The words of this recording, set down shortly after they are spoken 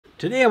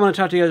Today I want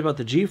to talk to you guys about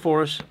the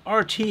GeForce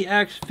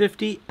RTX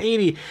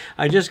 5080.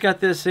 I just got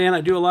this in.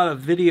 I do a lot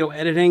of video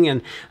editing,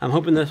 and I'm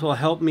hoping this will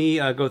help me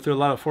go through a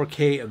lot of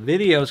 4K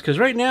videos, because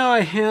right now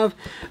I have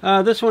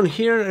this one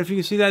here. If you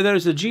can see that,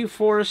 there's the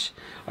GeForce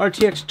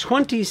RTX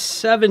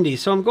 2070.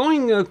 So I'm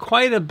going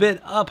quite a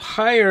bit up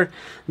higher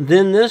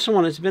than this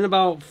one. It's been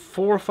about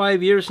 4 or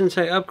 5 years since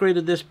I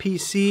upgraded this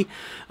PC,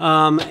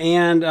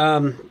 and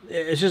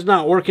it's just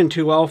not working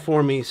too well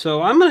for me.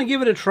 So I'm going to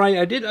give it a try.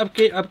 I did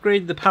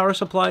upgrade the power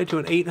supply to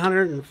an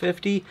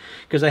 850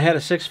 because I had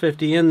a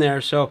 650 in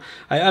there. So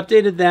I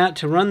updated that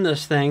to run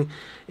this thing,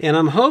 and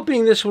I'm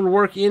hoping this will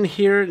work in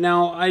here.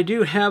 Now, I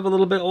do have a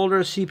little bit older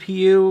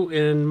CPU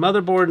and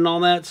motherboard and all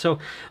that, so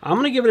I'm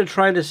going to give it a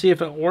try to see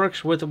if it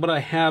works with what I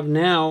have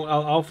now.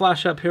 I'll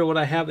flash up here what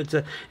I have. It's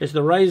the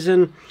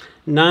Ryzen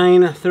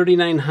 9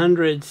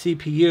 3900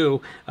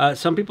 CPU.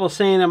 Some people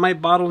saying it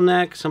might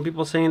bottleneck, some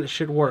people saying it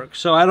should work.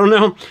 So I don't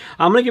know.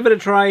 I'm going to give it a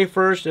try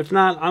first. If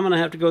not, I'm going to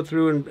have to go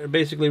through and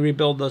basically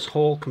rebuild this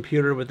whole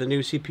computer with a new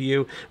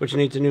CPU, which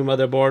needs a new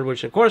motherboard,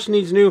 which of course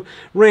needs new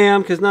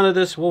RAM, because none of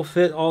this will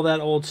fit all that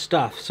old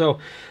stuff. So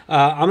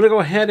I'm going to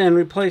go ahead and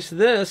replace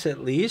this at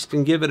least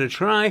and give it a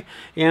try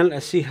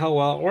and see how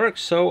well it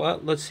works. So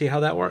let's see how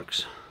that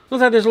works.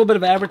 Looks like there's a little bit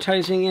of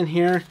advertising in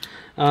here.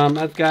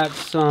 I've got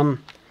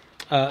some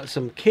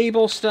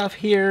cable stuff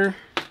here.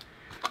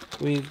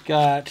 We've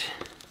got,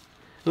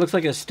 it looks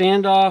like a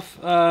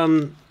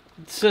standoff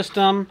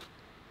system.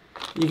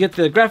 You get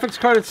the graphics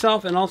card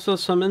itself and also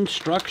some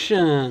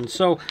instructions.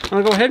 So I'm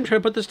gonna go ahead and try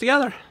to put this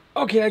together.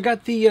 Okay, I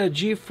got the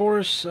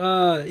GeForce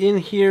in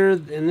here,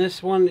 and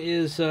this one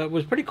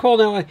was pretty cool.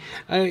 Now,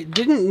 I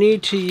didn't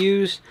need to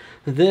use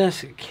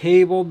this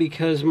cable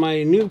because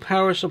my new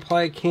power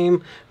supply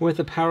came with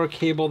a power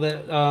cable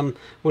that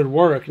would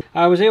work.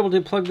 I was able to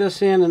plug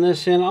this in and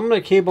this in. I'm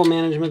going to cable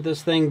management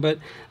this thing, but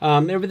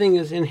everything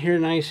is in here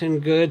nice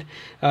and good.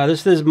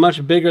 This is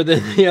much bigger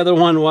than the other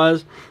one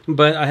was,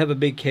 but I have a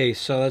big case,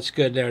 so that's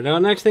good there. Now,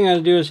 next thing I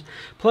gotta do is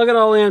plug it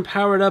all in,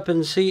 power it up,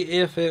 and see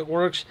if it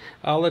works.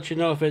 I'll let you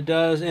know if it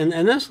does. And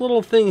this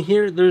little thing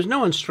here, there's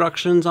no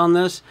instructions on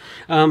this,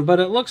 but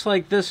it looks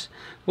like this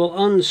will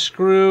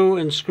unscrew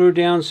and screw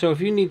down. So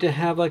if you need to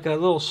have like a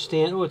little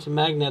stand, oh, it's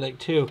magnetic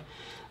too,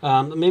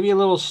 maybe a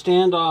little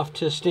standoff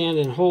to stand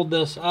and hold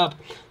this up,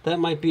 that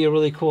might be a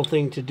really cool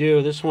thing to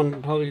do. This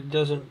one probably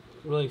doesn't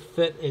really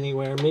fit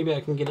anywhere. Maybe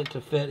I can get it to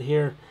fit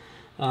here.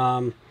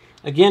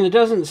 Again, it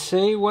doesn't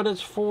say what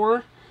it's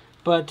for,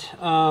 but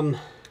I'm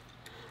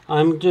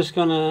just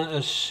gonna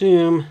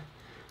assume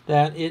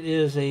that it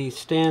is a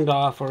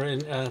standoff or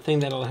a thing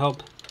that'll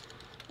help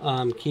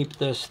keep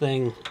this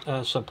thing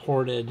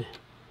supported.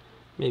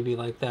 Maybe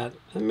like that.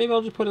 And maybe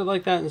I'll just put it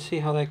like that and see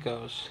how that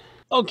goes.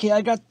 Okay,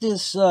 I got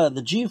this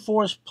the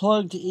GeForce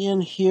plugged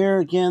in here.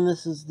 Again,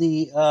 this is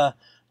the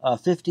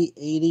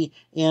 5080,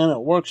 and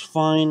it works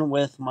fine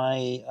with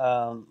my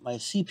my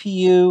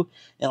CPU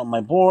and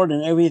my board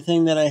and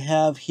everything that I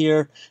have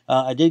here.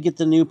 I did get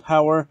the new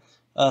power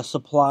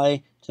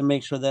supply to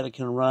make sure that it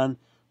can run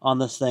on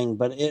this thing,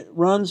 but it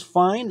runs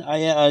fine.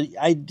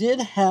 I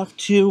did have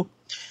to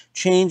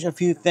change a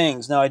few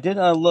things. Now, I did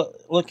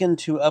look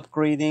into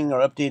upgrading or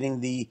updating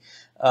the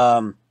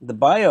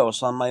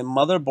BIOS on my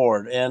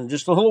motherboard, and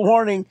just a little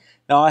warning.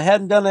 Now, I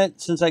hadn't done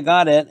it since I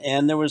got it,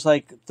 and there was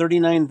like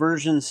 39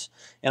 versions,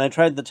 and I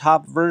tried the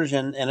top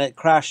version, and it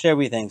crashed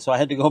everything. So I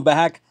had to go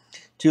back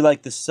to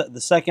like the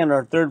second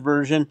or third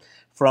version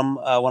from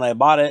when I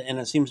bought it, and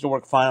it seems to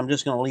work fine. I'm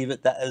just going to leave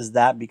it as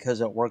that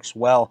because it works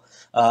well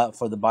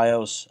for the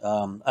BIOS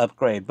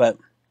upgrade. But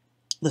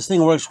this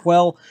thing works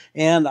well,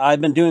 and I've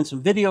been doing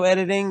some video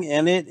editing,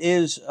 and it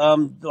is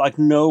like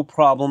no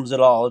problems at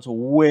all. It's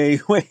way,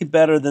 way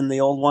better than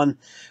the old one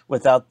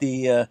without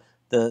the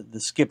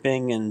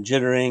skipping and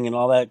jittering and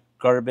all that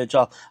garbage.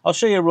 I'll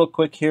show you real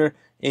quick here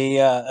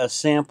a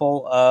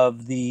sample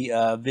of the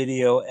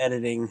video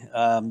editing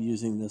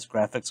using this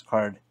graphics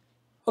card.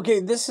 Okay,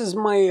 this is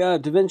my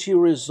DaVinci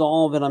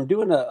Resolve, and I'm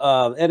doing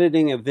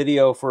editing a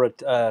video for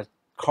a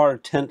car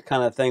tent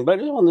kind of thing. But I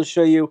just wanted to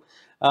show you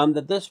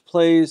that this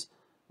plays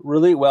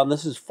really well. And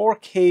this is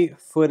 4K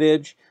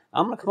footage.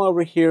 I'm going to come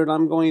over here and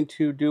I'm going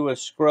to do a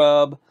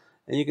scrub,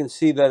 and you can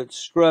see that it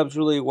scrubs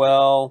really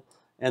well.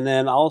 And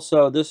then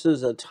also, this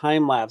is a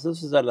time lapse.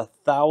 This is at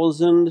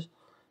 1,000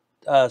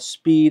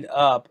 speed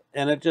up,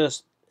 and it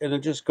just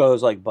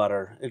goes like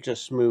butter. It's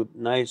just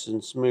nice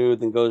and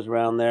smooth, and goes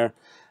around there.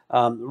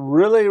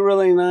 Really,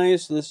 really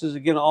nice. This is,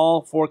 again,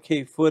 all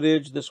 4K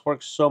footage. This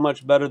works so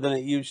much better than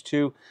it used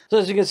to. So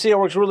as you can see, it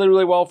works really,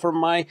 really well for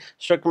my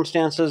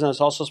circumstances, and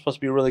it's also supposed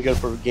to be really good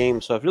for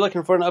games. So if you're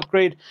looking for an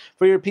upgrade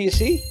for your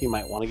PC, you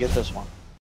might want to get this one.